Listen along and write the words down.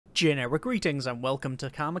Generic greetings and welcome to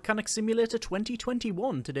Car Mechanics Simulator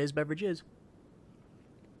 2021. Today's beverage is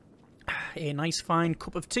a nice fine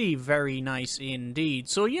cup of tea, very nice indeed.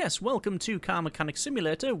 So yes, welcome to Car Mechanics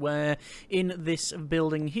Simulator, where in this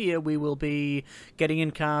building here we will be getting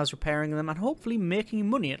in cars, repairing them, and hopefully making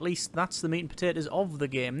money. At least that's the meat and potatoes of the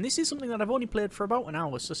game. This is something that I've only played for about an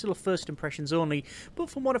hour, so still first impressions only, but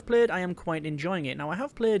from what I've played I am quite enjoying it. Now I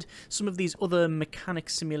have played some of these other mechanic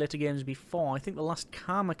simulator games before. I think the last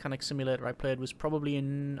Car Mechanics Simulator I played was probably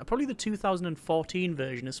the 2014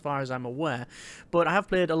 version as far as I'm aware, but I have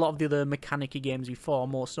played a lot of the other mechanic-y games before,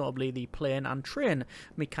 most notably the plane and train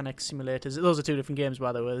mechanic simulators. Those are two different games,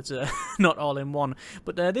 by the way. It's not all in one.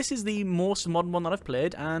 But this is the most modern one that I've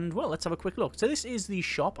played, and well, let's have a quick look. So this is the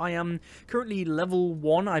shop. I am currently level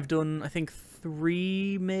 1. I've done, I think,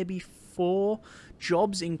 3, maybe 4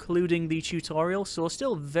 jobs, including the tutorial, so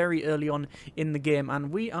still very early on in the game,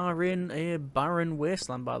 and we are in a barren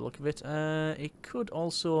wasteland by the look of it. It could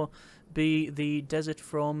also be the desert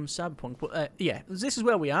from Cyberpunk, but yeah, this is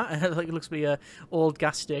where we are. Like, it looks to be a old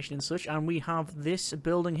gas station and such, and we have this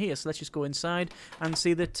building here, so let's just go inside and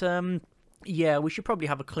see that yeah, we should probably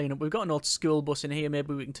have a clean-up. We've got an old school bus in here.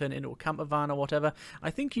 Maybe we can turn it into a camper van or whatever. I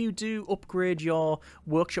think you do upgrade your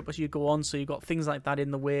workshop as you go on, so you've got things like that in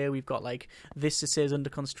the way. We've got, like, this that says under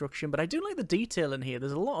construction. But I do like the detail in here.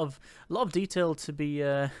 There's a lot of detail to be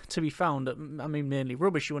found. I mean, mainly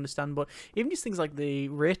rubbish, you understand. But even just things like the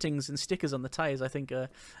ratings and stickers on the tyres, I think are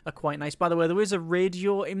quite nice. By the way, there is a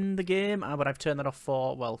radio in the game, but I've turned that off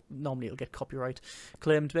for, well, normally it'll get copyright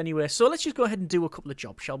claimed. But anyway, so let's just go ahead and do a couple of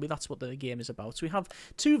jobs, shall we? That's what the game is about. So we have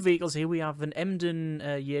two vehicles here. We have an Emden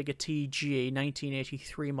Jaeger TG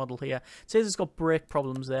 1983 model here. It says it's got brake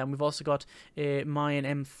problems there, and we've also got a Mayan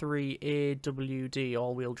M3 AWD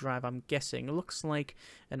all-wheel drive, I'm guessing. It looks like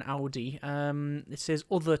an Audi. It says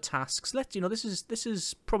other tasks. Let's, this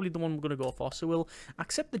is probably the one we're going to go for. So we'll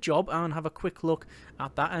accept the job and have a quick look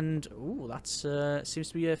at that. And ooh, that's seems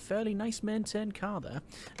to be a fairly nice maintained car there.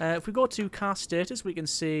 If we go to car status, we can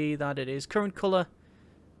see that it is current color.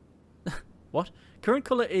 What? Current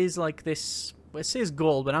colour is like this. Well, it says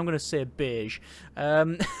gold, but I'm going to say beige.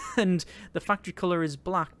 And the factory colour is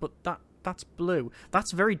black, but that's blue.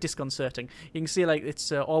 That's very disconcerting. You can see, like,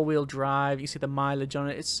 it's all-wheel drive. You see the mileage on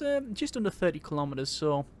it. It's just under 30 kilometers,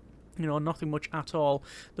 so nothing much at all.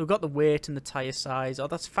 They've got the weight and the tyre size. Oh,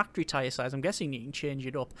 that's factory tyre size. I'm guessing you can change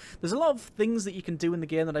it up. There's a lot of things that you can do in the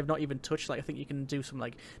game that I've not even touched. Like, I think you can do some,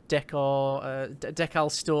 like,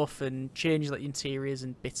 decal stuff and change, like, interiors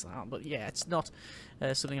and bits like that. But, yeah, it's not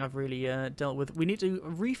something I've really dealt with. We need to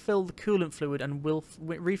refill the coolant fluid and we'll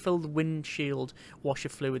refill the windshield washer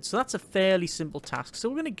fluid. So that's a fairly simple task. So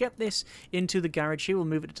we're going to get this into the garage here. We'll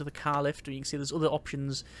move it to the car lift. You can see there's other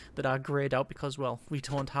options that are greyed out because, well, we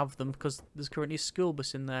don't have them because there's currently a school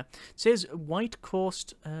bus in there. It says White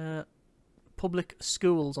Coast Public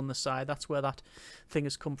Schools on the side. That's where that thing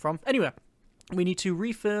has come from. Anyway, we need to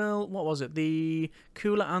refill, what was it, the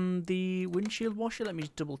cooler and the windshield washer. Let me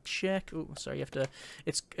just double check. Oh, sorry, you have to,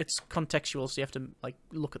 it's contextual, so you have to, like,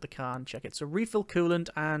 look at the car and check it. So refill coolant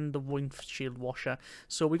and the windshield washer.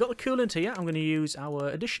 So we got the coolant here. I'm going to use our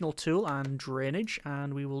additional tool and drainage,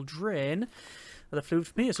 and we will drain the fluid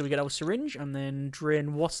from here. So we get our syringe and then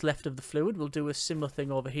drain what's left of the fluid. We'll do a similar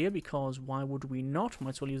thing over here because why would we not?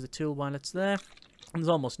 Might as well use the tool while it's there. There's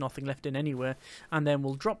almost nothing left in anywhere, and then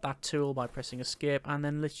we'll drop that tool by pressing escape, and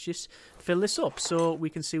then let's just fill this up. So we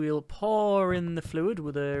can see we'll pour in the fluid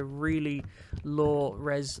with a really low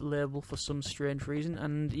res label for some strange reason,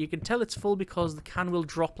 and you can tell it's full because the can will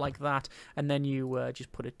drop like that, and then you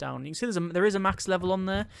just put it down. You can see there is a max level on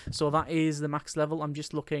there, so that is the max level. I'm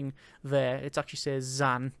just looking there. It actually says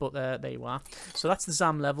Zan, but there you are. So that's the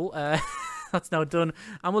ZAM level. That's now done,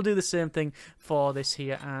 and we'll do the same thing for this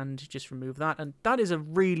here and just remove that. And that is a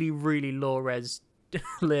really, really low res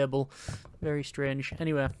label. Very strange.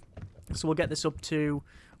 Anyway, so we'll get this up to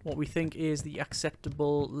what we think is the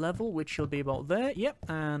acceptable level, which will be about there. Yep,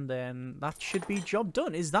 and then that should be job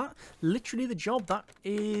done. Is that literally the job? That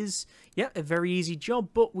is, yeah, a very easy job,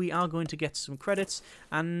 but we are going to get some credits,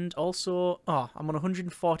 and also, oh, I'm on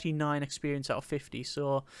 149 experience out of 50,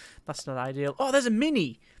 so that's not ideal. Oh, there's a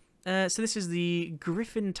Mini! So this is the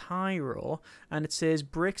Griffin Tyro, and it says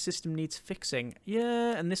brake system needs fixing.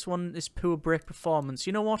 Yeah, and this one is poor brake performance.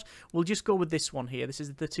 You know what? We'll just go with this one here. This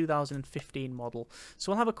is the 2015 model.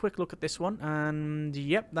 So we'll have a quick look at this one, and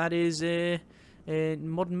yep, that is a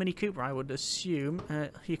modern Mini Cooper, I would assume.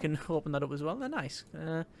 You can open that up as well. They're nice.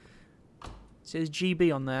 It says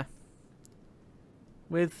GB on there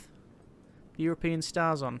with the European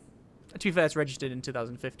stars on. To be fair, it's registered in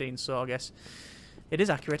 2015, so I guess It is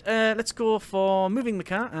accurate. Let's go for moving the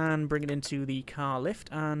car and bring it into the car lift,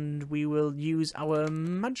 and we will use our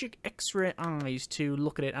magic X-ray eyes to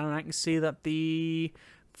look at it, and I can see that the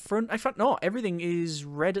front... In fact, no, everything is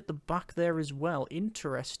red at the back there as well.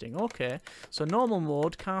 Interesting. Okay, so normal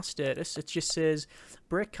mode, car status, it just says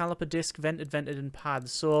brake caliper, disc, vented, and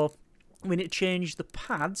pads. So we need to change the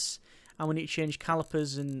pads, and we need to change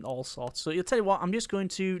calipers and all sorts. So you'll tell you what, I'm going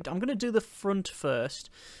to do the front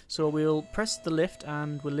first. So we'll press the lift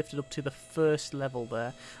and we'll lift it up to the first level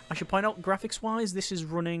there. I should point out, graphics wise, this is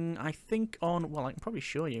running, I think, on, well, I can probably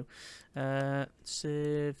show you.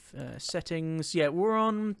 Save, settings, yeah, we're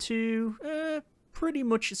on to, pretty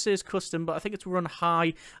much it says custom, but I think it's run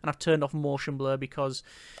high, and I've turned off motion blur because,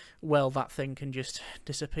 well, that thing can just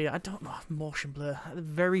disappear. I don't know, motion blur.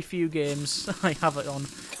 Very few games I have it on.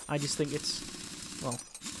 I just think it's, well,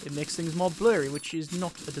 it makes things more blurry, which is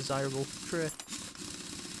not a desirable trait.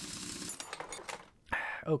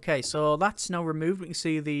 Okay, so that's now removed. We can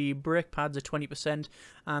see the brake pads are 20%,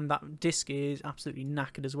 and that disc is absolutely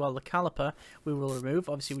knackered as well. The caliper we will remove.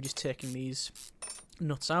 Obviously, we're just taking these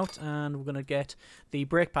nuts out, and we're going to get the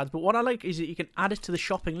brake pads. But what I like is that you can add it to the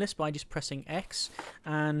shopping list by just pressing X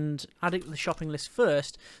and add it to the shopping list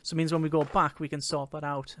first, so it means when we go back we can sort that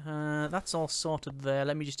out. That's all sorted there.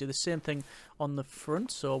 Let me just do the same thing on the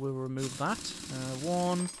front, so we'll remove that.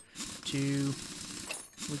 1, 2,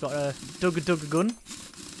 we've got a dugga gun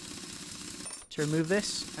to remove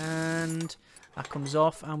this, and that comes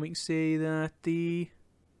off, and we can see that the,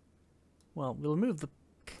 well, we'll remove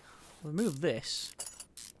this,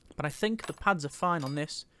 but I think the pads are fine on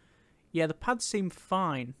this. Yeah, the pads seem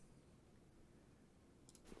fine.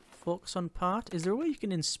 Focus on part. Is there a way you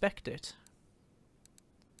can inspect it?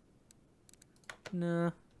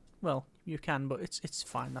 No. Well, you can, but it's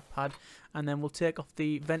fine, that pad. And then we'll take off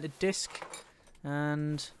the vented disc,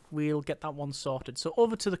 and we'll get that one sorted. So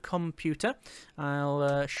over to the computer.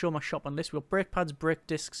 I'll show my shopping list. We've got brake pads, brake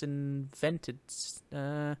discs, and vented.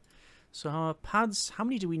 So our pads, how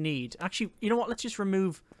many do we need? Actually, you know what? Let's just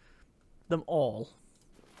remove them all.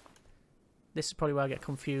 This is probably where I get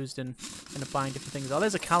confused and end up buying different things. Oh,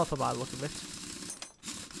 there's a caliper by the look of it.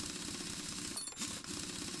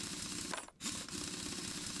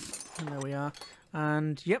 And there we are.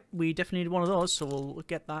 And, yep, we definitely need one of those, so we'll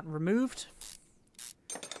get that removed.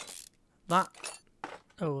 That...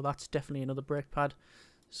 Oh, that's definitely another brake pad.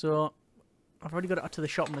 So, I've already got it to the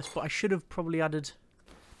shopping list, but I should have probably added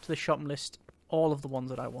to the shopping list all of the ones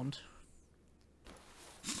that I want.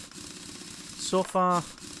 So far,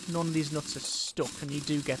 none of these nuts are stuck, and you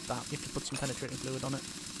do get that. You have to put some penetrating fluid on it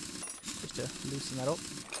just to loosen that up.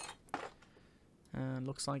 And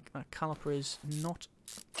looks like that caliper is not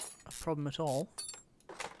a problem at all.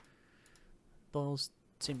 Those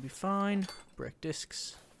seem to be fine. Brake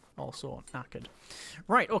discs also knackered.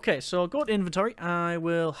 Right, okay, so go to inventory. I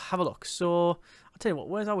will have a look. So I'll tell you what,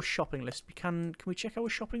 where's our shopping list? Can we check our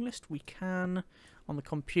shopping list? We can on the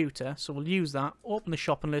computer, so we'll use that. Open the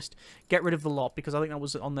shopping list, get rid of the lot because I think that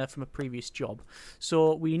was on there from a previous job.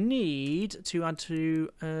 So we need to add to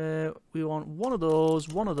we want one of those,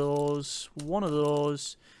 one of those, one of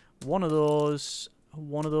those, one of those,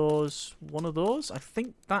 one of those, one of those. I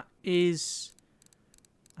think that's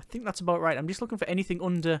about right. I'm just looking for anything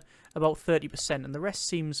under about 30%, and the rest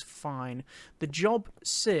seems fine. The job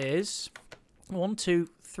says 1, 2,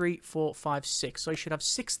 3, 4, 5, 6. So I should have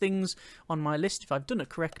 6 things on my list if I've done it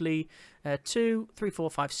correctly. 2, 3, 4,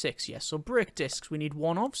 5, 6. Yes. So brake discs we need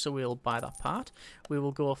 1 of, so we'll buy that part. We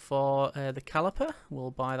will go for the caliper.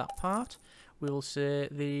 We'll buy that part. We'll say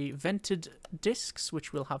the vented discs,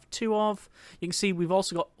 which we'll have 2 of. You can see we've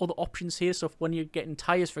also got other options here. So if when you're getting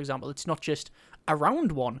tyres, for example, it's not just a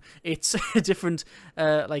round one. It's different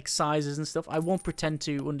like sizes and stuff. I won't pretend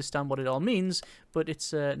to understand what it all means, but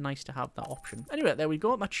it's nice to have that option. Anyway, there we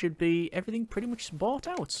go. That should be everything pretty much bought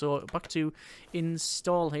out. So back to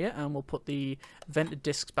install here, and we'll put the vented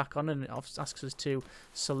discs back on, and it asks us to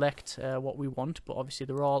select what we want, but obviously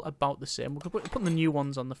they're all about the same. We'll put the new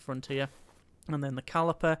ones on the front here. And then the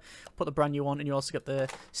caliper, put the brand new one, and you also get the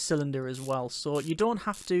cylinder as well. So you don't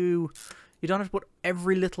have to put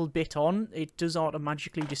every little bit on. It does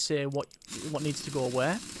automatically just say what needs to go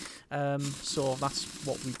where. So that's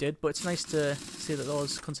what we did. But it's nice to see that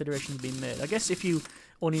those considerations have been made. I guess if you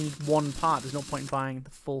only need one part, there's no point in buying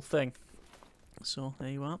the full thing. So there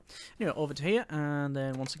you are. Anyway, over to here, and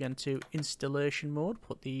then once again to installation mode.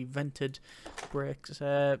 Put the vented brakes,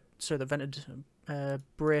 the vented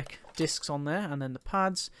brake discs on there, and then the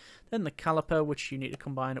pads, then the caliper, which you need to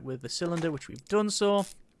combine it with the cylinder, which we've done so.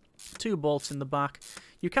 2 bolts in the back.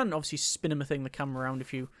 You can obviously spin the camera around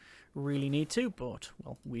if you really need to, but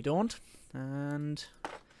well, we don't. And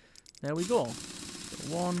there we go.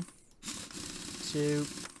 So 1, 2,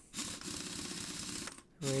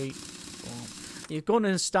 3, 4. You're going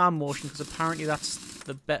in a star motion because apparently that's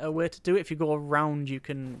the better way to do it. If you go around, you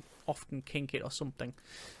can often kink it or something.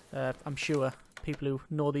 I'm sure people who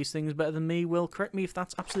know these things better than me will correct me if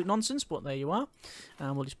that's absolute nonsense, but there you are.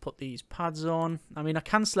 And we'll just put these pads on. I mean, I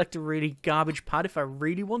can select a really garbage pad if I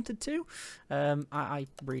really wanted to. I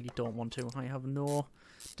really don't want to. I have no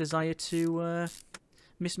desire to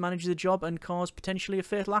mismanage the job and cause potentially a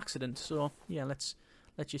fatal accident. So yeah, let's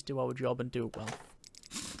just do our job and do it well.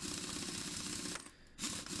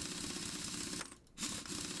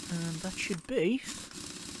 And that should be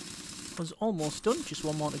us almost done. Just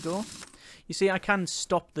one more to go. You see, I can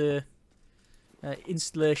stop the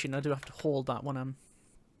installation. I do have to hold that when I'm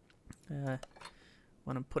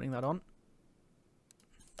putting that on,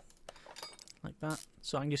 like that.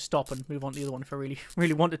 So I can just stop and move on to the other one if I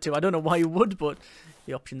really wanted to. I don't know why you would, but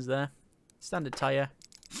the option's there. Standard tyre.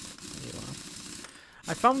 There you are.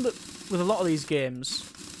 I found that with a lot of these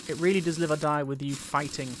games, it really does live or die with you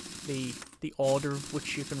fighting the order of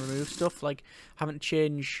which you can remove stuff. Like having to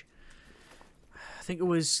change. I think it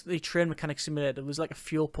was the Train Mechanic Simulator. It was like a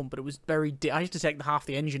fuel pump, but it was very... I had to take half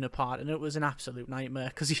the engine apart, and it was an absolute nightmare,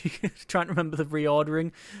 because trying to remember the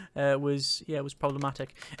reordering was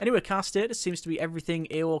problematic. Anyway, car status seems to be everything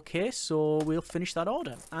A-OK, so we'll finish that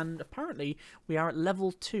order. And apparently, we are at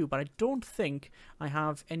level 2, but I don't think I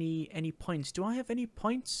have any points. Do I have any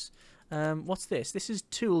points? What's this? This is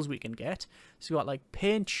tools we can get. So we've got, like,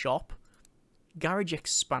 paint shop, garage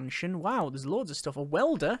expansion. Wow, there's loads of stuff. A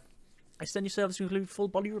welder. Extend your service to include full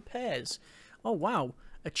body repairs. Oh, wow.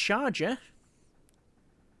 A charger.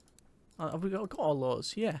 Have we got all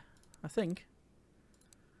those? Yeah, I think.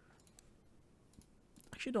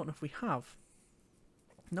 Actually, I don't know if we have.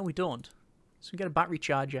 No, we don't. So we get a battery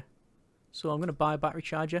charger. So I'm going to buy a battery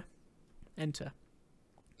charger. Enter.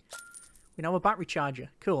 We now have a battery charger.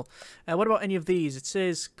 Cool. What about any of these? It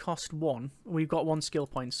says cost 1. We've got 1 skill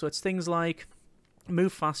point. So it's things like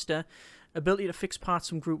move faster, ability to fix parts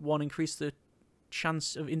from group 1, increase the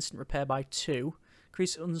chance of instant repair by 2,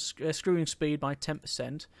 increase unscrewing speed by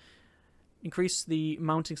 10%, increase the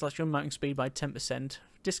mounting/unmounting speed by 10%,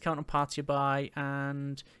 discount on parts you buy,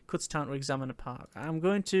 and cuts time to examine a part. I'm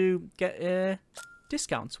going to get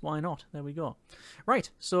discounts. Why not? There we go. Right,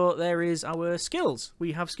 so there is our skills.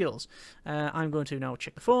 We have skills. I'm going to now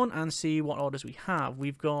check the phone and see what orders we have.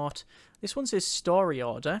 We've got... This one says story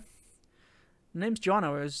order. The name's John.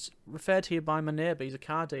 I was referred here by my neighbour. He's a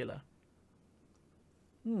car dealer.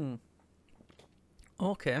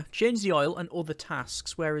 Okay. Change the oil and other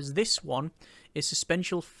tasks, whereas this one is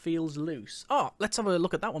suspension feels loose. Oh, let's have a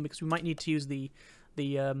look at that one because we might need to use the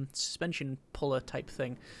suspension puller type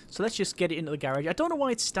thing. So let's just get it into the garage. I don't know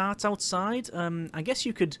why it starts outside. I guess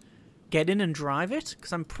you could get in and drive it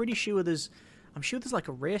because I'm pretty sure there's like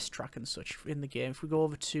a racetrack and such in the game. If we go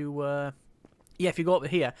over to yeah, if you go over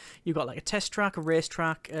here, you've got like a test track, a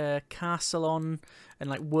racetrack, a car salon, and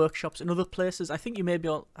like workshops and other places. I think you may be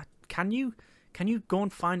able... Can you go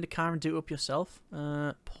and find a car and do it up yourself?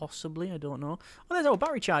 Possibly, I don't know. Oh, there's our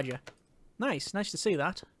battery charger. Nice to see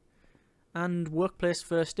that. And workplace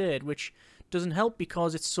first aid, which doesn't help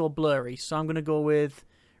because it's so blurry. So I'm going to go with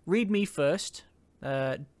read me first.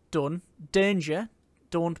 Done. Danger.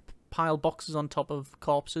 Don't pile boxes on top of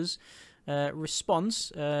corpses.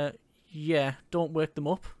 Response. Yeah, don't wake them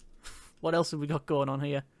up. What else have we got going on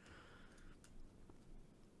here?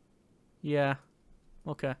 Yeah.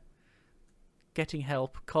 Okay. Getting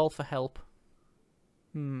help. Call for help.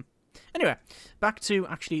 Anyway, back to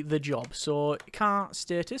actually the job. So, car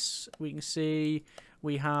status. We can see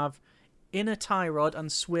we have inner tie rod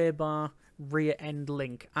and sway bar rear end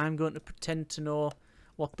link. I'm going to pretend to know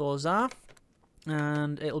what those are.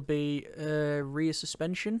 And it'll be rear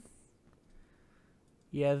suspension.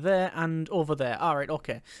 Yeah, there and over there. Alright,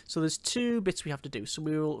 okay. So there's 2 bits we have to do. So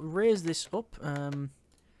we will raise this up.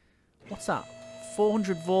 What's that?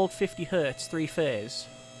 400 volt, 50 hertz, 3-phase.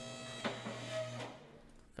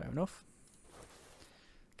 Fair enough.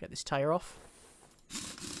 Get this tyre off.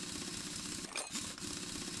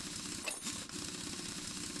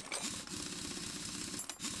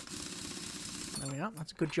 There we are.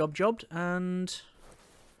 That's a good job jobbed. And...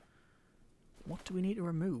 what do we need to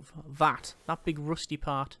remove? That big rusty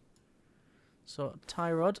part. So,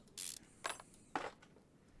 tie rod.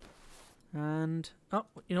 And, oh,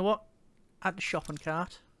 you know what? Add the shopping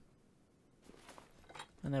cart.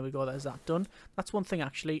 And there we go, there's that done. That's one thing,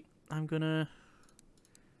 actually. I'm going to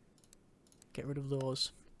get rid of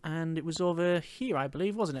those. And it was over here, I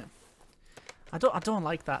believe, wasn't it? I don't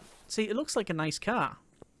like that. See, it looks like a nice car.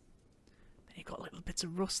 You've got little bits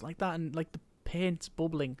of rust like that, and like the paint's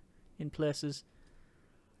bubbling in places.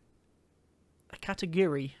 A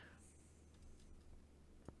category.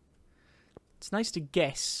 It's nice to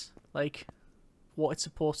guess, like, what it's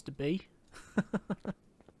supposed to be.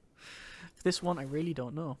 This one, I really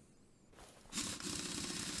don't know.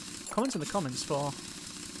 Comment in the comments for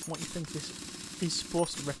what you think this is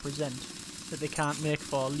supposed to represent that they can't make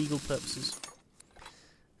for legal purposes.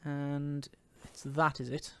 And it's that, is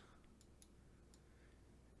it?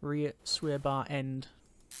 Rear sway bar end.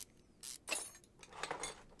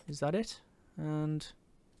 Is that it? And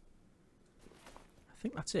I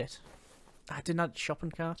think that's it. I didn't add shopping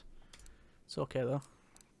cart. It's okay though.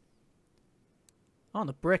 Oh, and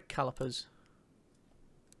the brake calipers.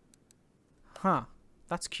 Huh.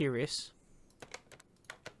 That's curious.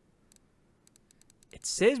 It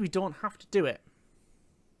says we don't have to do it.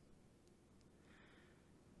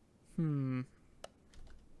 Can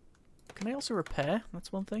I also repair?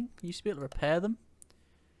 That's one thing. You used to be able to repair them.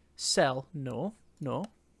 Sell? No. No.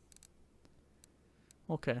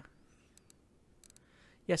 Okay.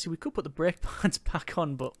 Yeah, see, we could put the brake pads back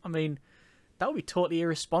on, but, I mean, that would be totally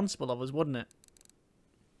irresponsible of us, wouldn't it?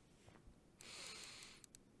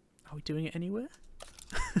 Are we doing it anywhere?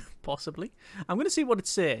 Possibly. I'm going to see what it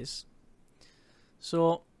says.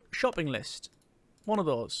 So, shopping list. One of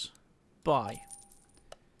those. Buy.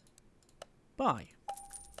 Buy.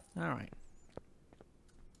 Alright.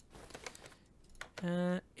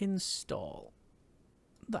 Install.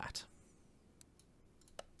 That.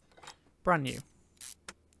 Brand new.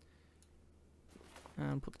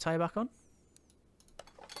 And put the tyre back on.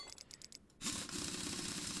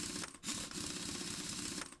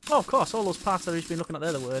 Oh, of course, all those parts that I've just been looking at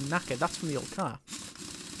there that were knackered, that's from the old car.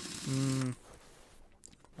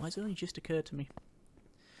 Why has it only just occurred to me?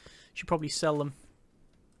 Should probably sell them.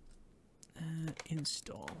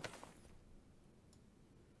 Install.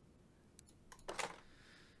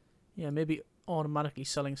 Yeah, maybe automatically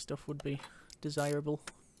selling stuff would be desirable.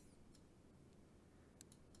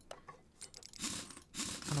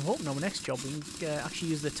 And I'm hoping on the next job we can actually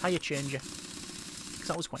use the tyre changer, because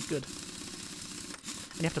that was quite good.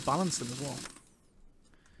 And you have to balance them as well.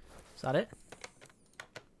 Is that it?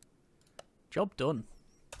 Job done.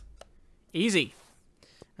 Easy.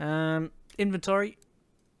 Inventory.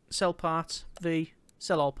 Sell parts. V.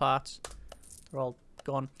 Sell all parts. They're all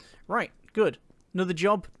gone. Right. Good. Another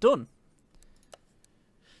job done.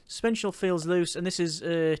 Suspension feels loose. And this is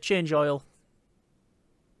change oil.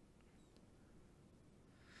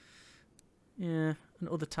 Yeah. And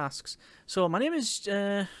other tasks. So, my name is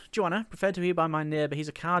Joanna, preferred to be by my neighbour. He's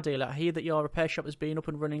a car dealer. I hear that your repair shop has been up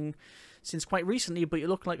and running since quite recently, but you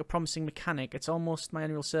look like a promising mechanic. It's almost my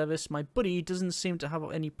annual service. My buddy doesn't seem to have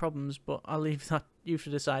any problems, but I'll leave that you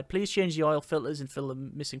to decide. Please change the oil filters and fill the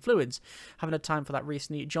missing fluids. Haven't had time for that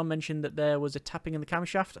recently. John mentioned that there was a tapping in the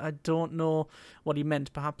camshaft. I don't know what he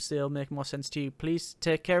meant. Perhaps they'll make more sense to you. Please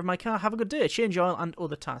take care of my car. Have a good day. Change oil and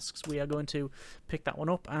other tasks. We are going to pick that one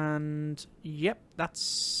up, and yep,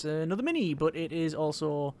 that's another mini, but it is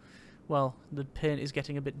also, well, the paint is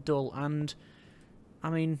getting a bit dull, and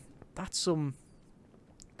I mean, that's some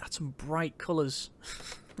bright colours.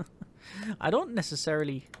 I don't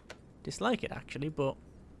necessarily dislike it, actually, but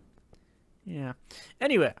yeah.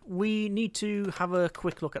 Anyway, we need to have a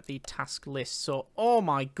quick look at the task list. So, oh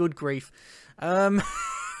my good grief.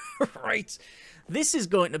 Right. This is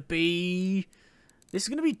going to be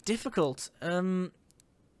difficult.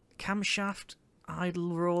 Camshaft,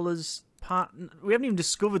 idle rollers, we haven't even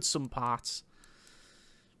discovered some parts.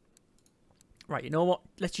 Right, you know what?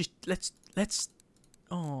 Let's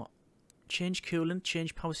change coolant,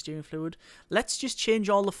 change power steering fluid. Let's just change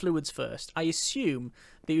all the fluids first. I assume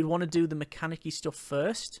that you'd want to do the mechanic-y stuff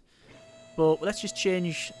first, but let's just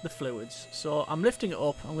change the fluids. So I'm lifting it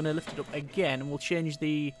up. I'm going to lift it up again, and we'll change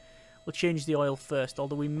the oil first.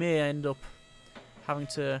 Although we may end up having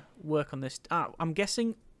to work on this. I'm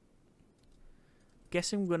guessing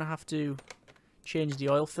we're going to have to change the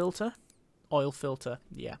oil filter. Oil filter,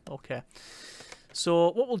 yeah, okay.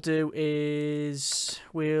 So what we'll do is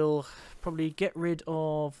we'll probably get rid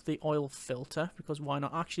of the oil filter, because why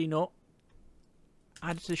not? Actually, no.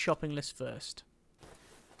 Add it to the shopping list first.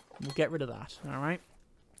 We'll get rid of that, alright?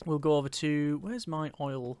 We'll go over to, where's my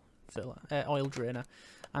oil drainer?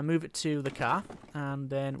 And move it to the car, and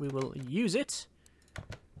then we will use it.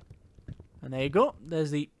 And there you go.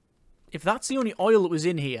 There's the... If that's the only oil that was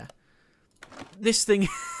in here, this thing...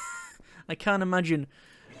 I can't imagine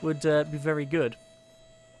would be very good.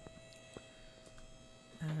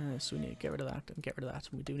 So we need to get rid of that and get rid of that.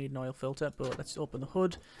 We do need an oil filter, but let's open the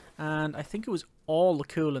hood. And I think it was all the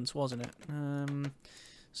coolants, wasn't it?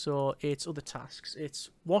 So it's other tasks. It's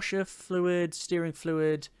washer fluid, steering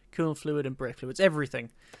fluid, coolant fluid, and brake fluid. It's everything.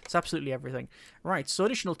 It's absolutely everything. Right, so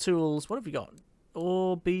additional tools. What have we got?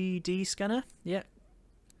 OBD scanner? Yeah.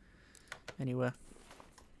 Anywhere.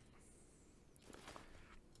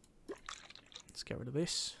 Let's get rid of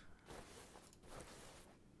this.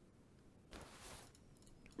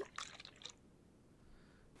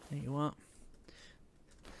 There you are.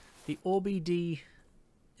 The OBD...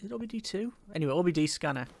 Is it OBD2? Anyway, OBD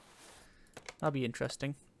scanner. That'll be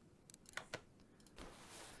interesting.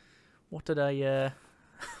 What did I... I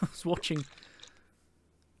was watching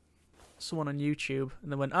someone on YouTube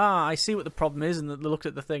and they went, I see what the problem is, and they looked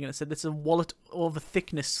at the thing and it said it's a wallet over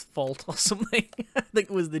thickness fault or something. I think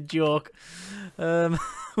it was the joke.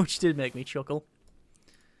 Which did make me chuckle.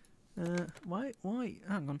 Why?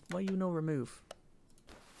 Hang on. Why you no remove?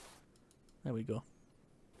 There we go.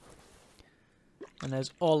 And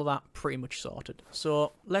there's all of that pretty much sorted.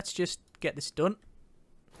 So let's just get this done.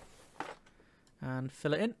 And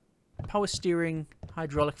fill it in. Power steering,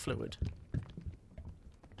 hydraulic fluid.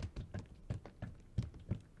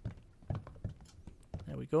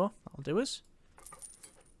 There we go. That'll do us.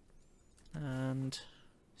 And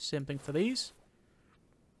same thing for these.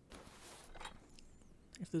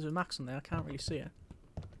 If there's a max on there, I can't really see it.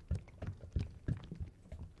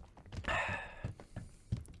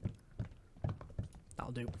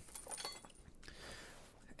 That'll do.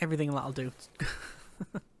 Everything that'll do.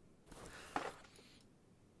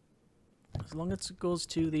 As long as it goes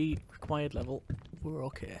to the required level, we're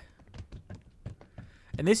okay.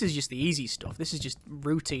 And this is just the easy stuff. This is just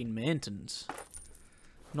routine maintenance. I'm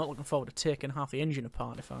not looking forward to taking half the engine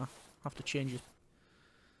apart if I have to change it.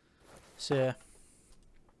 So,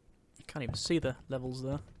 you can't even see the levels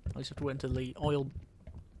there. I just have to wait until the oil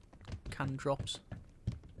can drops.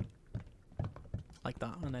 Like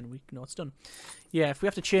that, and then we know it's done. Yeah, if we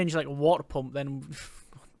have to change like a water pump, then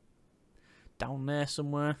down there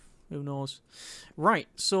somewhere. Who knows? Right,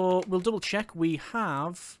 so we'll double check. We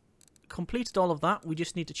have completed all of that. We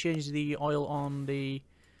just need to change the oil on the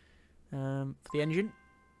for the engine.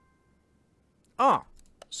 Ah,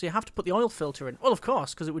 so you have to put the oil filter in. Well, of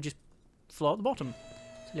course, because it would just flow at the bottom.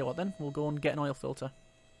 Tell you what, then we'll go and get an oil filter.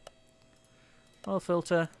 Oil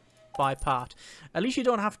filter by part. At least you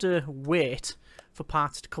don't have to wait for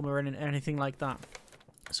parts to come in and anything like that.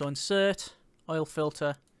 So insert oil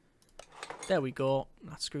filter. There we go.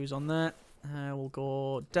 That screws on there. We'll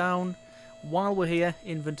go down. While we're here,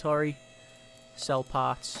 inventory, sell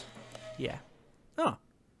parts. Yeah. Oh,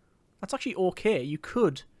 that's actually okay. You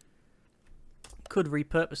could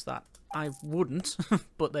repurpose that. I wouldn't,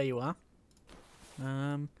 but there you are.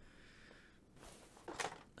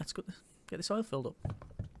 Let's get this oil filled up.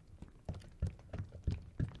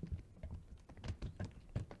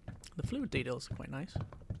 The fluid details are quite nice.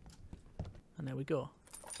 And there we go.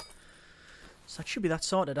 So that should be that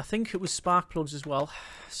sorted. I think it was spark plugs as well.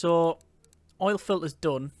 So, oil filter's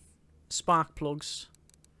done. Spark plugs.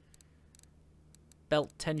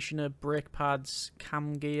 Belt tensioner, brake pads,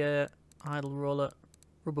 cam gear, idle roller,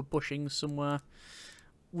 rubber bushings somewhere.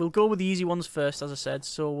 We'll go with the easy ones first, as I said.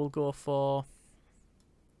 So we'll go for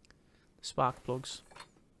spark plugs.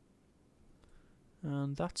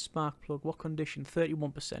 And that spark plug, what condition?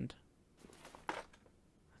 31%. I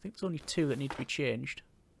think there's only 2 that need to be changed.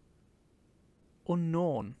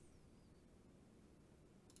 Unknown.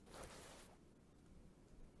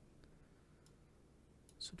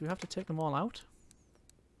 So do we have to take them all out?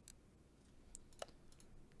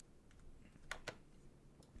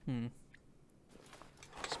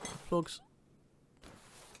 Spark plugs.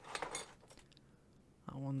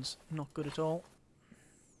 That one's not good at all.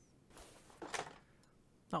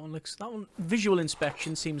 That one looks... That one... Visual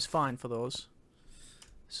inspection seems fine for those.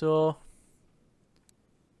 So...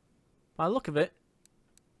 By the look of it,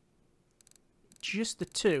 just the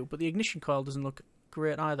 2, but the ignition coil doesn't look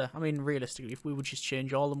great either. I mean, realistically, if we would just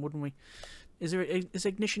change all of them, wouldn't we? Is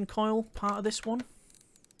ignition coil part of this one?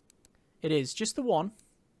 It is. Just the 1.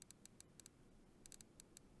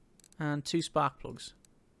 And 2 spark plugs.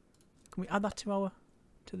 Can we add that to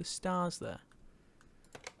the stars there?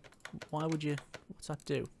 Why would you... What's that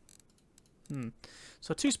do?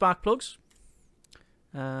 So 2 spark plugs.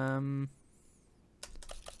 And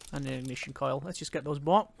an ignition coil. Let's just get those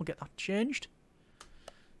bought. We'll get that changed.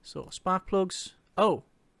 So, spark plugs. Oh,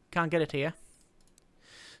 can't get it here.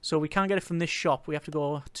 So, we can't get it from this shop. We have to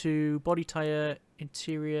go to body tyre,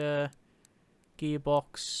 interior,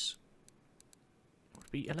 gearbox. What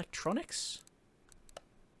would be electronics?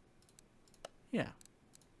 Yeah.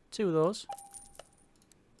 2 of those.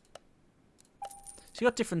 So, you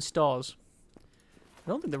got different stores. I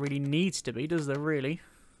don't think there really needs to be, does there, really?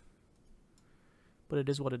 but it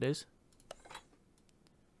is what it is.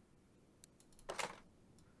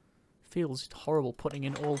 Feels horrible putting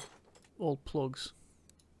in old plugs.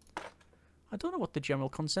 I don't know what the general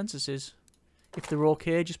consensus is. If they're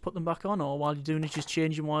okay, just put them back on, or while you're doing it, just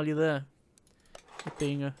change them while you're there. It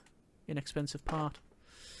being a inexpensive part.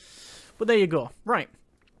 But there you go. Right.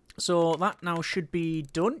 So that now should be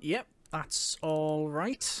done. Yep, that's all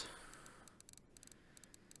right.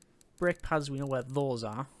 Brake pads, we know where those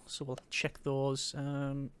are, so we'll check those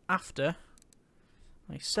after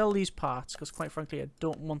I sell these parts, because quite frankly I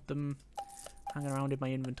don't want them hanging around in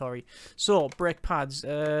my inventory. So, brake pads,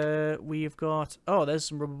 we've got, oh, there's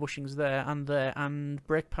some rubber bushings there, and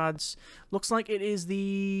brake pads, looks like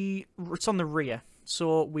it's on the rear,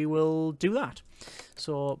 so we will do that.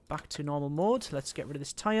 So, back to normal mode, let's get rid of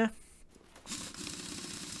this tyre.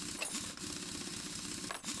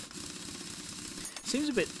 Seems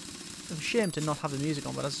a bit of a shame to not have the music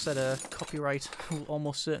on, but as I said, copyright will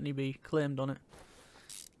almost certainly be claimed on it.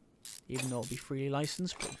 Even though it'll be freely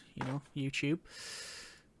licensed, but, you know, YouTube.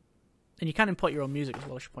 And you can import your own music as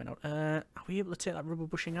well, I should point out. Are we able to take that rubber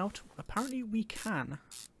bushing out? Apparently we can.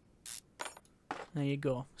 There you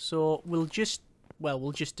go. So we'll just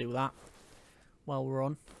do that while we're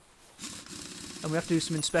on. And we have to do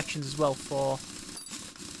some inspections as well for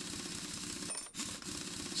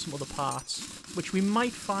some other parts, which we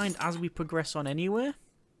might find as we progress on anyway.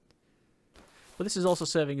 But this is also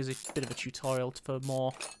serving as a bit of a tutorial for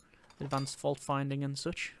more advanced fault finding and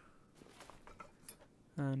such.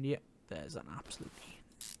 And yep, there's that absolutely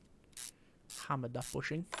hammered that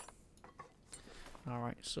bushing.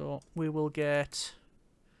 Alright, so we will get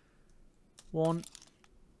 1,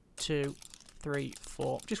 2, 3,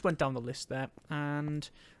 4. Just went down the list there, and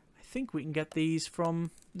I think we can get these from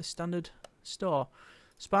the standard store.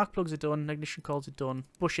 Spark plugs are done, ignition coils are done,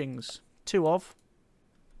 bushings 2 of,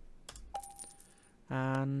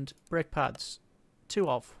 and brake pads 2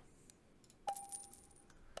 of.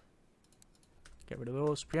 Get rid of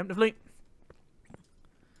those preemptively.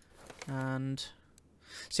 And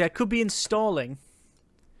see, I could be installing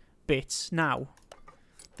bits now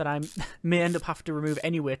that I may end up having to remove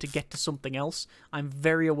anyway to get to something else. I'm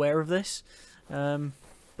very aware of this, but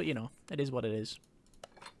you know, it is what it is.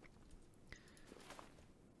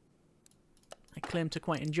 I claim to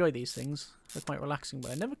quite enjoy these things. They're quite relaxing,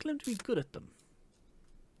 but I never claim to be good at them.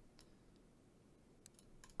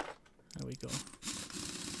 There we go.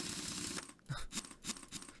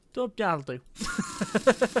 That'll do.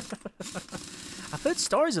 I've heard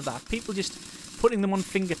stories of that. People just putting them on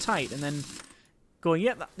finger tight and then going,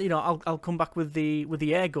 yeah, you know, I'll come back with the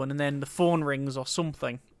air gun, and then the phone rings or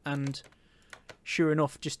something, and sure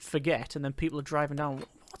enough, just forget, and then people are driving down.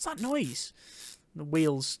 What's that noise? The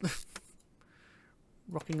wheels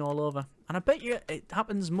rocking all over, and I bet you it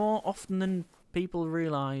happens more often than people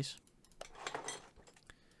realise.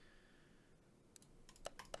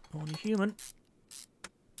 Only human.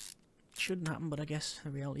 Shouldn't happen, but I guess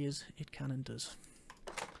the reality is it can and does.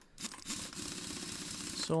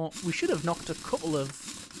 So we should have knocked a couple of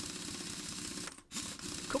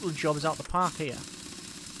jobs out the park here.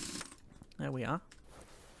 There we are.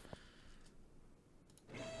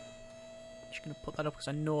 Just gonna put that up because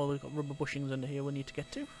I know we've got rubber bushings under here we need to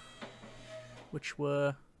get to, which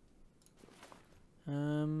were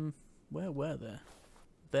where were they?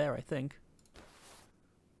 There, I think.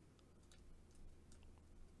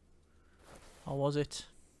 Or was it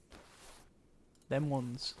them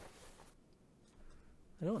ones?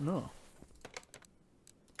 I don't know.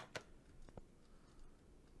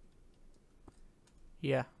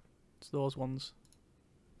 Yeah, it's those ones.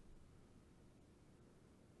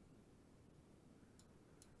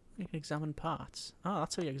 You can examine parts. Oh,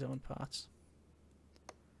 that's how you examine parts.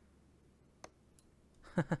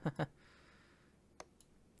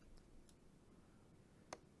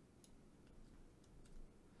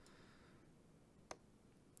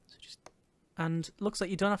 And looks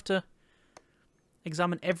like you don't have to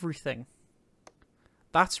examine everything.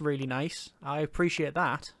 That's really nice. I appreciate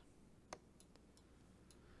that.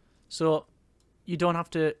 So you don't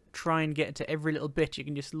have to try and get into every little bit. You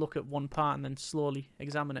can just look at one part and then slowly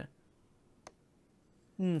examine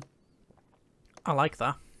it. I like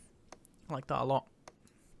that. I like that a lot.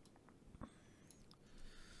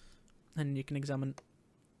 And you can examine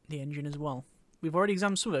the engine as well. We've already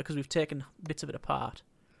examined some of it because we've taken bits of it apart.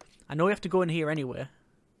 I know we have to go in here anyway.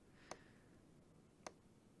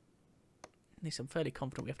 At least I'm fairly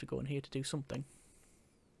confident we have to go in here to do something.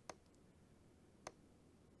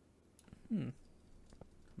 I'm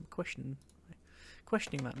questioning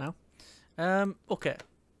that now. Okay.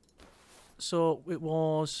 So it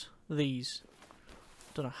was these.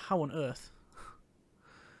 Don't know how on earth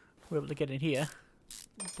we're able to get in here,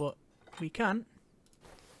 but we can.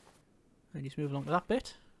 And just move along to that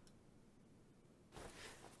bit.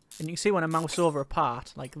 And you can see when I mouse over a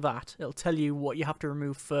part like that, it'll tell you what you have to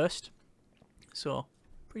remove first. So,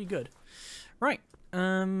 pretty good. Right.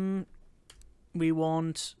 We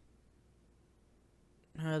want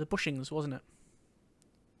the bushings, wasn't it?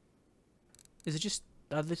 Is it just...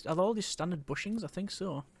 Are they all these standard bushings? I think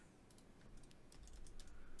so.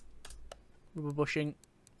 Rubber bushing.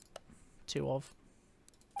 2 of.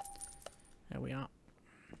 There we are.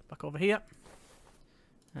 Back over here.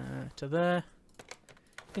 To there.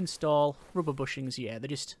 Install. Rubber bushings, yeah, they're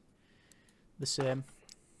just the same.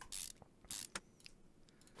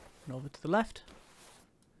 And over to the left.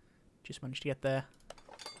 Just managed to get there.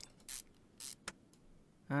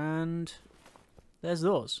 And there's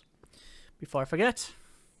those. Before I forget,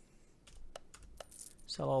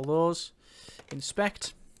 sell all those.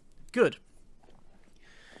 Inspect. Good.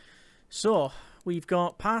 So, we've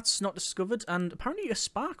got parts not discovered and apparently a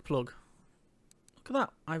spark plug. Look at that.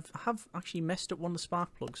 I have actually messed up one of the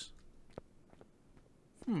spark plugs.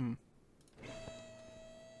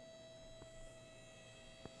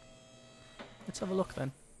 Let's have a look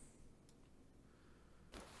then.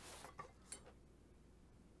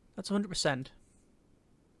 That's 100%.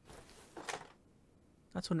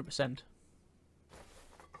 That's 100%.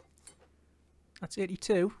 That's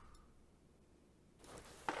 82.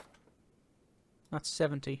 That's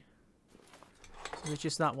 70. So it's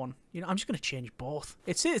just that one. You know, I'm just going to change both.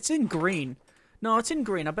 It's in green. No, it's in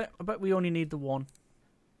green. I bet we only need the one.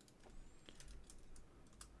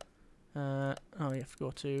 Oh, you have to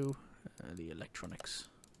go to the electronics.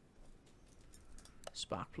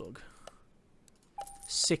 Spark plug.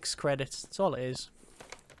 6 credits. That's all it is.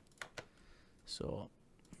 So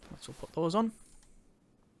let's all put those on.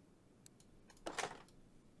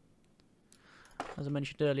 As I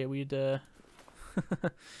mentioned earlier, we'd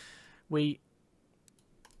we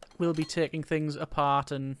will be taking things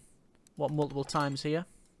apart and multiple times here.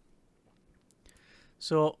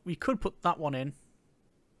 So we could put that one in.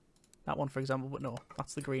 That one, for example, but no,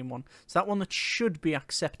 that's the green one. So that one that should be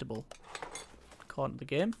acceptable according to the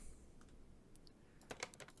game.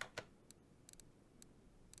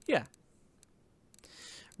 Yeah.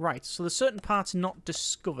 Right, so there's certain parts not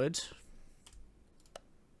discovered.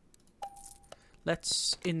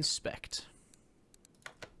 Let's inspect.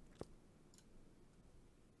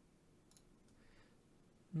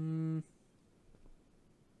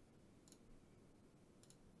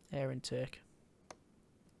 Air intake.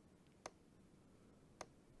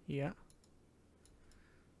 Yeah.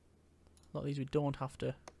 A lot of these we don't have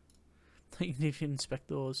to. You can even inspect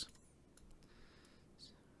those.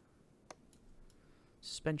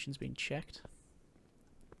 Suspension's been checked.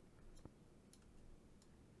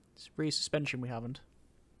 It's rear suspension we haven't.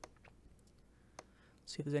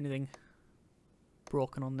 Let's see if there's anything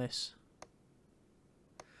broken on this.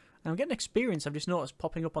 And I'm getting experience, I've just noticed,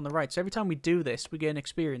 popping up on the right. So every time we do this, we gain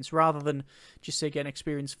experience, rather than just say getting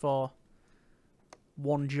experience for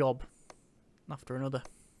one job after another.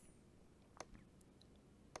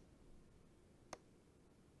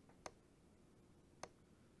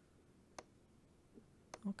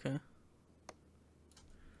 Okay.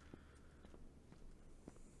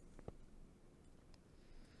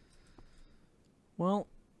 Well,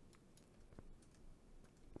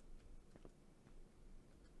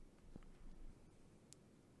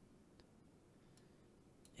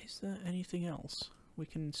 is there anything else we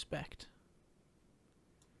can inspect?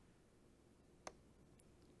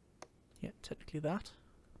 Yeah, technically that.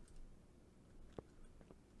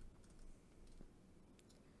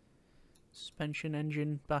 Suspension,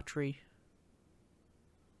 engine, battery.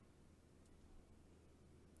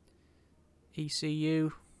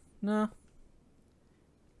 ECU. No.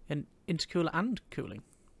 And intercooler and cooling.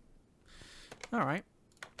 Alright.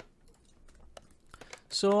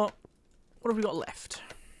 So, what have we got left?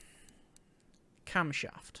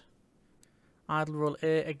 Camshaft. Idle roll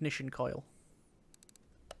air ignition coil.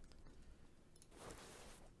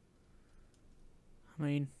 I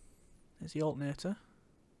mean, there's the alternator.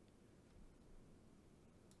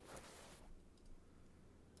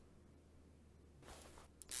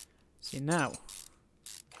 See, now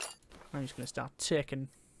I'm just going to start taking...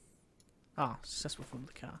 successful from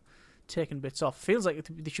the car. Taking bits off. Feels like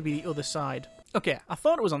they should be the other side. Okay, I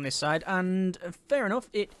thought it was on this side, and fair enough,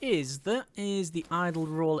 it is. That is the idle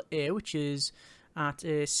roll air, which is at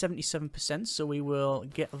 77%, so we will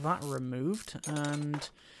get that removed. And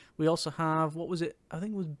we also have, what was it? I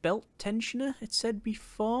think it was belt tensioner, it said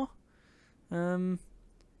before. Don't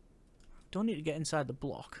need to get inside the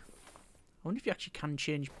block. wonder if you actually can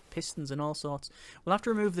change pistons and all sorts. We'll have to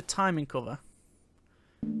remove the timing cover.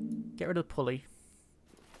 Get rid of the pulley.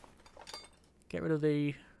 Get rid of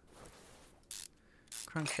the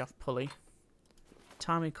crankshaft pulley.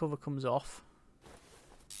 Timing cover comes off.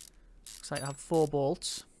 Looks like I have 4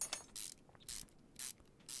 bolts.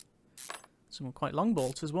 Some quite long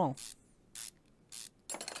bolts as well.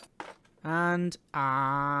 And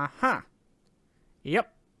aha!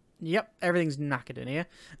 Yep, everything's knackered in here.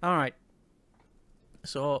 Alright.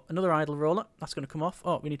 So, another idle roller. That's going to come off.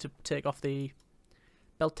 Oh, we need to take off the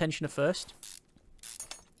belt tensioner first.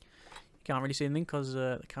 You can't really see anything because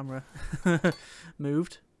the camera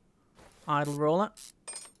moved. Idle roller.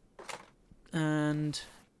 And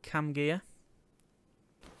cam gear.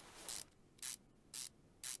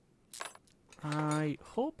 I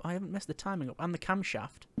hope I haven't messed the timing up. And the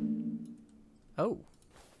camshaft. Oh.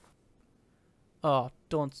 Oh,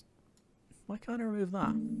 don't. Why can't I remove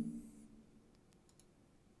that?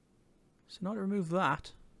 So now to remove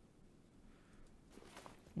that,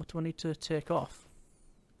 what do I need to take off?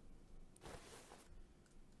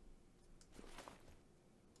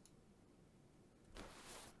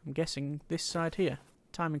 I'm guessing this side here.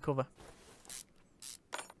 Timing cover.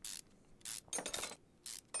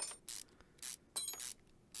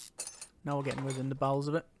 Now we're getting within the bowels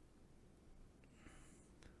of it.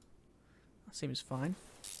 That seems fine.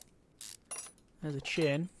 There's a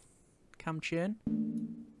chain. Cam chain.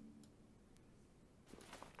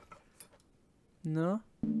 No.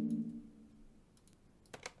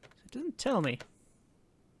 It doesn't tell me.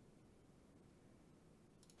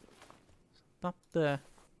 That there.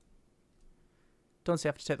 Don't say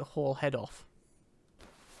I have to take the whole head off.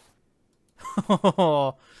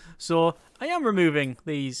 So, I am removing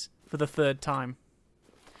these for the 3rd time.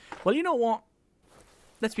 Well, you know what?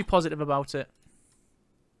 Let's be positive about it.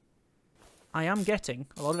 I am getting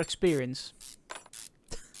a lot of experience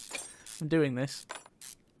from doing this.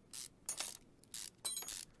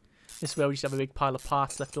 This is where we just have a big pile of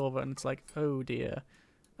parts left over and it's like, oh dear.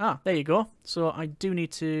 Ah, there you go. So I do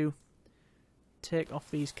need to take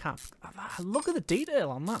off these caps. Look at the detail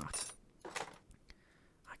on that.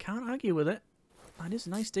 I can't argue with it. That is a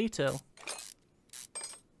nice detail.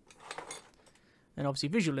 And obviously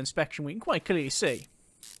visual inspection we can quite clearly see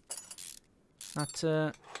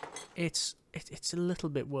that it's a little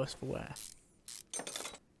bit worse for wear.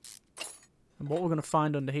 And what we're going to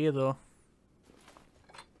find under here though.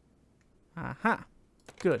 Aha.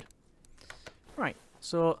 Good. Right.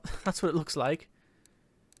 So that's what it looks like.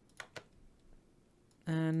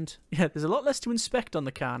 And yeah, there's a lot less to inspect on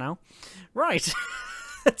the car now. Right.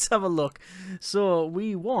 Let's have a look. So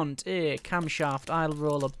we want a camshaft, idle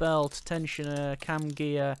roller, belt, tensioner, cam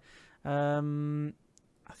gear. I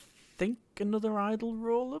think another idle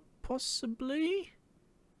roller, possibly.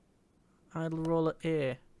 Idle roller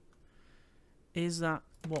A. Is that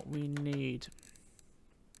what we need?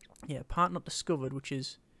 Yeah, part not discovered, which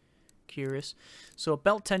is curious. So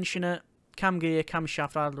belt tensioner, cam gear,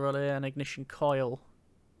 camshaft, idle roller, and ignition coil.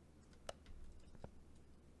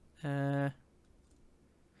 Gonna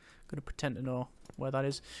pretend to know where that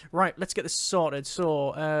is. Right, let's get this sorted.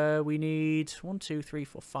 So we need 1, 2, 3,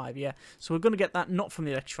 4, 5. Yeah. So we're gonna get that not from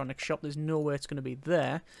the electronics shop. There's no way it's gonna be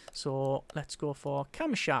there. So let's go for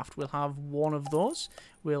camshaft. We'll have one of those.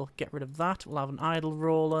 We'll get rid of that. We'll have an idle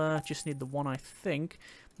roller. Just need the one, I think.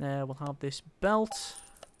 We'll have this belt.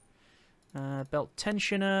 Belt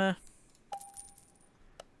tensioner.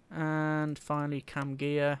 And finally cam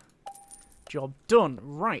gear. Job done.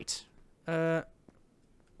 Right.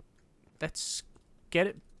 Let's get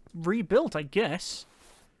it rebuilt, I guess.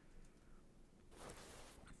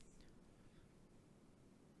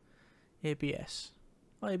 ABS.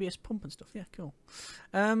 Oh, ABS pump and stuff. Yeah, cool.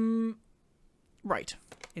 Right.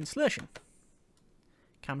 Insulation.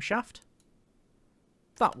 Camshaft.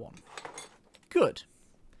 That one. Good.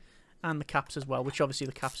 And the caps as well, which obviously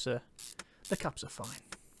the caps are fine.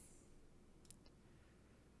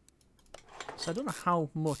 So I don't know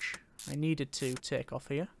how much I needed to take off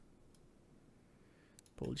here.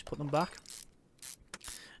 But we'll just put them back.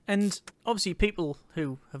 And obviously people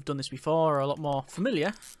who have done this before are a lot more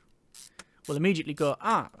familiar will immediately go,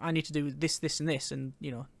 ah, I need to do this, this and this, and,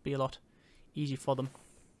 you know, be a lot easier for them.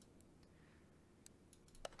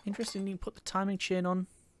 Interestingly, put the timing chain on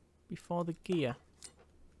before the gear.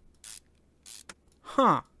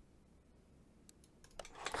 Huh.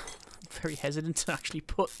 I'm very hesitant to actually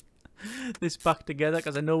put this back together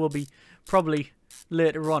because I know we'll be probably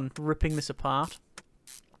later on ripping this apart.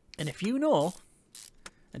 And if you know,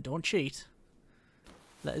 and don't cheat,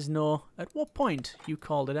 let us know at what point you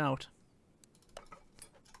called it out.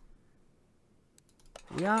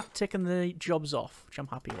 We are taking the jobs off, which I'm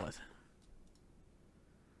happy with.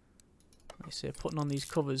 Like I say, putting on these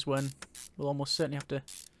covers when we'll almost certainly have to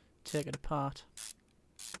take it apart.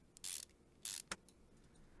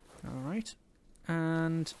 Alright.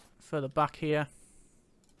 And further back here,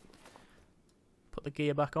 put the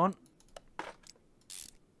gear back on.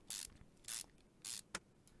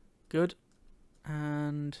 Good.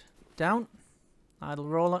 And down. Idle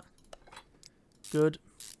roller. Good.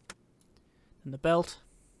 And the belt.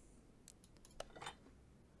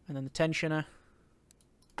 And then the tensioner.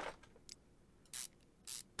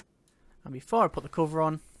 And before I put the cover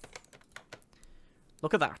on,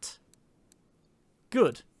 look at that.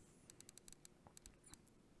 Good.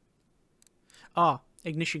 Ah,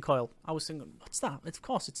 ignition coil. I was thinking, what's that? Of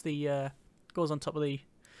course, it's the goes on top of the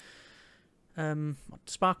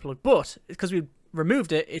spark plug. But because we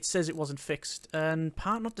removed it, it says it wasn't fixed and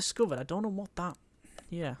part not discovered. I don't know what that.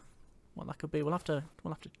 Yeah, what that could be. We'll have to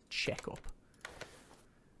check up.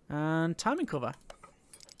 And timing cover.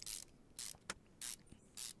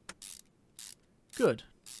 Good.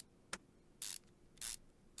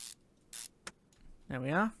 There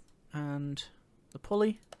we are. And the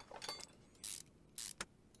pulley.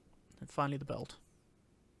 And finally the belt.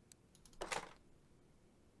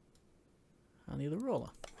 And the other roller.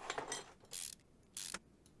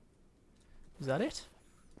 Is that it?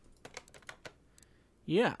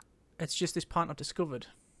 Yeah. It's just this part not discovered.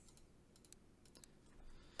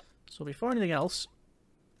 So before anything else,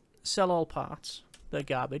 sell all parts. They're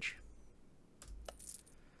garbage.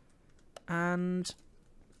 And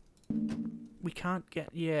we can't get...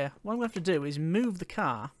 Yeah. What I'm going to have to do is move the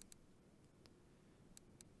car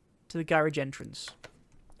to the garage entrance.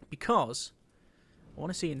 Because I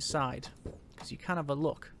want to see inside. Because you can have a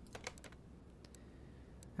look.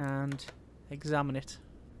 And examine it.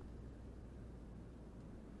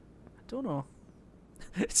 I don't know.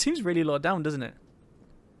 It seems really low down, doesn't it?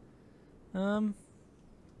 No.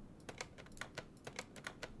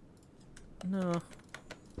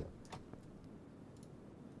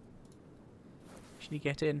 Should we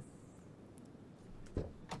get in?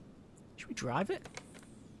 Should we drive it?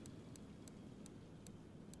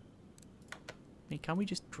 I mean, can we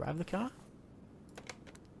just drive the car?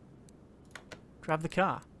 Drive the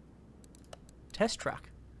car. Test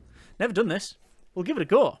track. Never done this. We'll give it a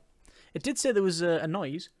go. It did say there was a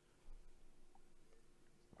noise.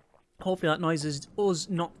 Hopefully that noise is us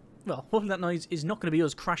not... Well, hopefully that noise is not going to be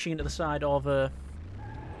us crashing into the side of a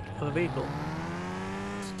vehicle.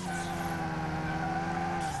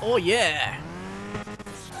 Oh yeah!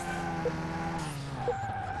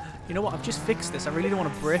 You know what? I've just fixed this. I really don't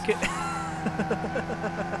want to break it.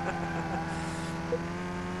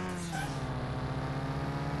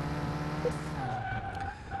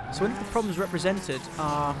 So if the problems represented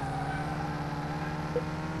are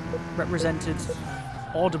represented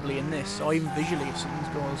audibly in this, or even visually if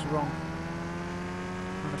something goes wrong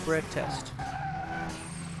on a brake test.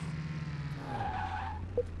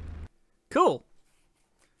 Cool.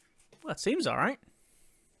 Well, that seems alright.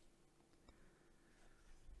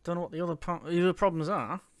 Don't know what the other problems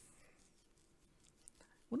are.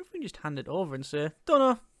 Wonder if we can just hand it over and say, don't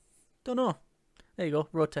know. Don't know. There you go,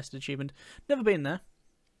 road test achievement. Never been there.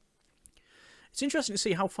 It's interesting to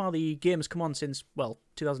see how far the game has come on since, well,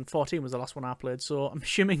 2014 was the last one I played, so I'm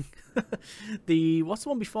assuming what's the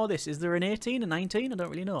one before this? Is there an 18, a 19? I don't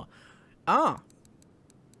really know. Ah!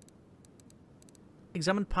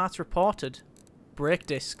 Examined parts reported. Brake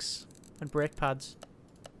discs and brake pads.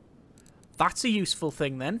 That's a useful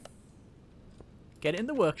thing then. Get it in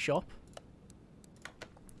the workshop.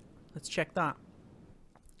 Let's check that.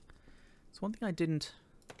 It's one thing I didn't...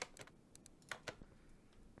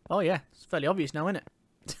 Oh yeah, it's fairly obvious now, isn't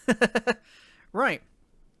it? Right.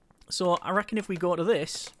 So I reckon if we go to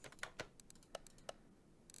this...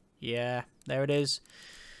 Yeah, there it is.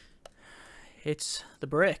 It's the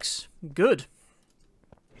brakes. Good.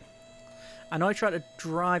 I know I tried to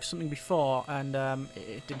drive something before and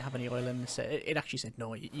it didn't have any oil in this. It actually said,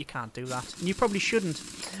 no, you can't do that. And you probably shouldn't.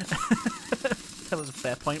 That was a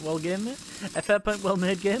fair point, well game, mate. A fair point, well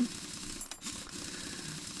made game.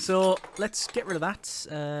 So let's get rid of that.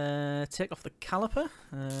 Take off the caliper.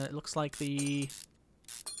 It looks like the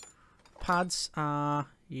pads are,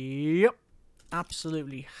 yep,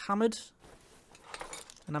 absolutely hammered.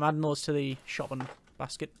 And I'm adding those to the shopping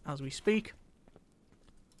basket as we speak.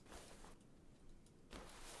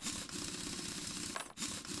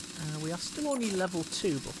 We are still only level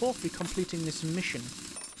 2, but hopefully completing this mission,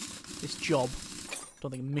 this job. Don't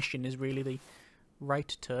think mission is really the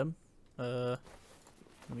right term. Let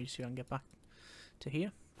me see if I can get back to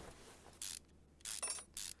here.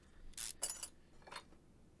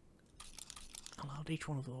 each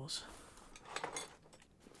one of those.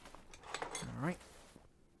 Alright.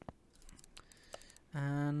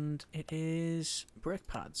 And it is brake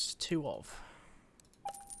pads, 2 of.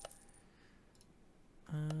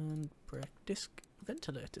 And brake disc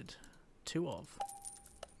ventilated, 2 of.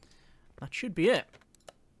 That should be it.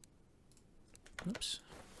 Oops.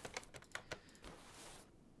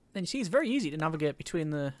 Then you see it's very easy to navigate between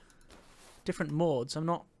the different modes. I'm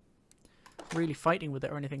not really fighting with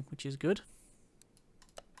it or anything, which is good.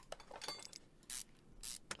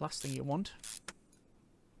 Last thing you want.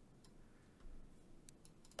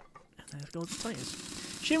 And there goes the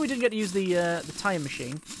tyres. Shame we didn't get to use the tyre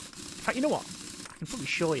machine. In fact, you know what? I can probably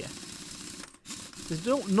show you. There's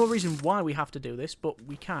no reason why we have to do this, but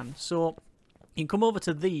we can. So you can come over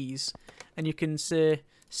to these, and you can say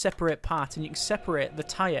separate parts, and you can separate the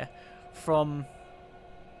tyre from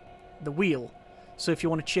the wheel. So if you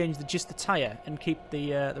want to change just the tyre and keep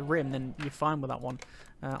the rim, then you're fine with that one.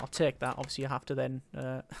 I'll take that. Obviously, you have to then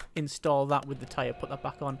install that with the tyre, put that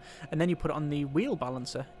back on, and then you put it on the wheel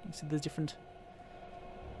balancer. You see the different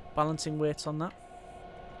balancing weights on that.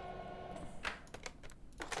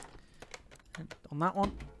 And on that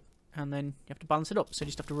one, and then you have to balance it up. So you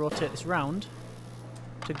just have to rotate this round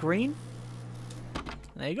to green.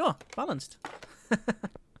 There you go, balanced.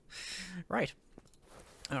 Right.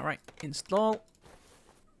 Alright, install.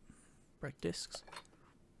 Brake discs.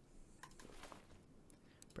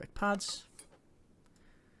 Brake pads.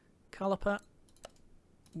 Caliper.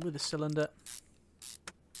 With a cylinder.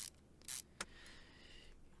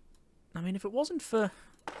 I mean, if it wasn't for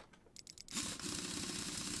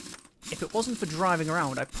driving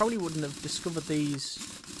around, I probably wouldn't have discovered these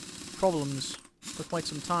problems for quite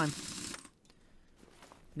some time.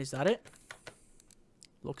 And is that it?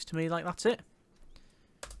 Looks to me like that's it.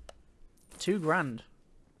 £2,000.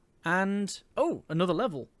 And, oh, another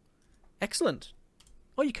level. Excellent.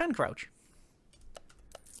 Oh, you can crouch.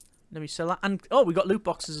 Let me sell that. And, oh, we got loot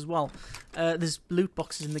boxes as well. There's loot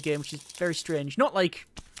boxes in the game, which is very strange. Not like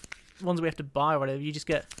ones we have to buy or whatever. You just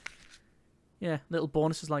get, yeah, little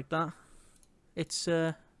bonuses like that. It's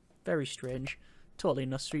very strange. Totally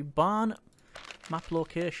unnecessary. Barn map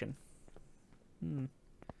location.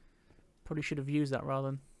 Probably should have used that rather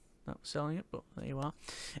than that selling it, but there you are.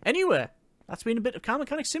 Anyway, that's been a bit of Car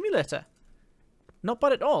Mechanic Simulator. Not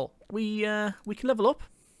bad at all. We can level up.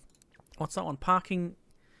 What's that one? Parking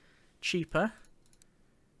cheaper.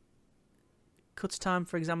 Cuts time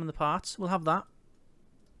for examine the parts. We'll have that.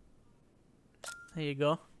 There you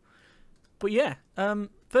go. But yeah,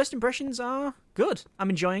 first impressions are good. I'm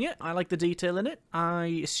enjoying it. I like the detail in it.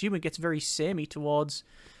 I assume it gets very samey towards,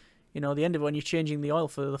 you know, the end of it when you're changing the oil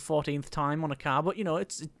for the 14th time on a car. But, you know,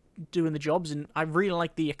 it's doing the jobs, and I really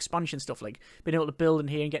like the expansion stuff, like being able to build in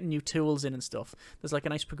here and getting new tools in and stuff. There's like a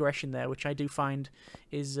nice progression there, which I do find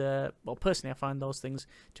is, well, personally I find those things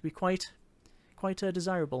to be quite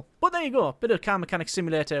desirable. But there you go, bit of Car Mechanic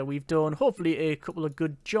Simulator. We've done hopefully a couple of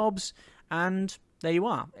good jobs, and there you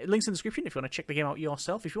are. Links in the description if you want to check the game out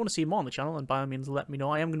yourself. If you want to see more on the channel, then by all means let me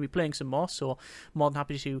know. I am going to be playing some more, so more than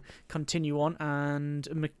happy to continue on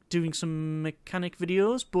and doing some mechanic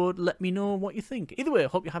videos, but let me know what you think. Either way, I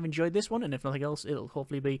hope you have enjoyed this one, and if nothing else, it'll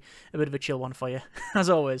hopefully be a bit of a chill one for you.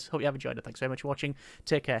 As always, hope you have enjoyed it. Thanks very much for watching.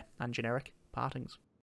 Take care, and generic partings.